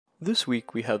This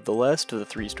week we have the last of the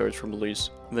 3 stars from release,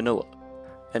 Vanilla.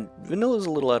 And Vanilla's a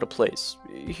little out of place.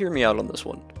 Hear me out on this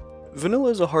one.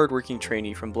 Vanilla is a hard-working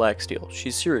trainee from Blacksteel.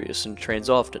 She's serious and trains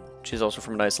often. She's also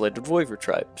from an isolated Voivre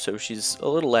tribe, so she's a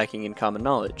little lacking in common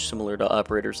knowledge, similar to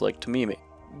operators like Tamimi.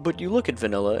 But you look at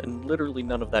Vanilla and literally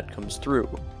none of that comes through.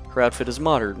 Her outfit is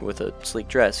modern, with a sleek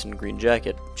dress and green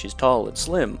jacket. She's tall and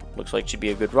slim, looks like she'd be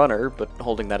a good runner, but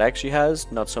holding that axe she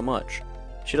has, not so much.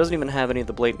 She doesn't even have any of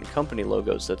the blatant company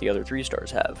logos that the other 3 stars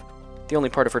have. The only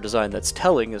part of her design that's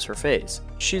telling is her face.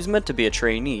 She's meant to be a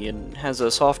trainee, and has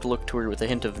a soft look to her with a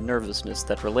hint of nervousness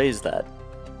that relays that.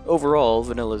 Overall,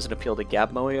 Vanilla's an appeal to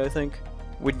Gabmoe, I think.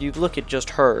 When you look at just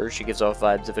her, she gives off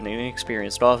vibes of an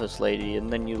inexperienced office lady, and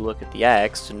then you look at the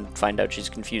axe and find out she's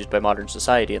confused by modern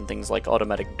society and things like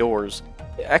automatic doors.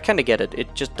 I kinda get it,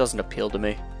 it just doesn't appeal to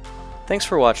me. Thanks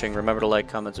for watching, remember to like,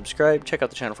 comment, subscribe, check out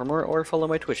the channel for more, or follow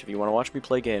my Twitch if you want to watch me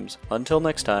play games. Until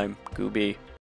next time, Gooby.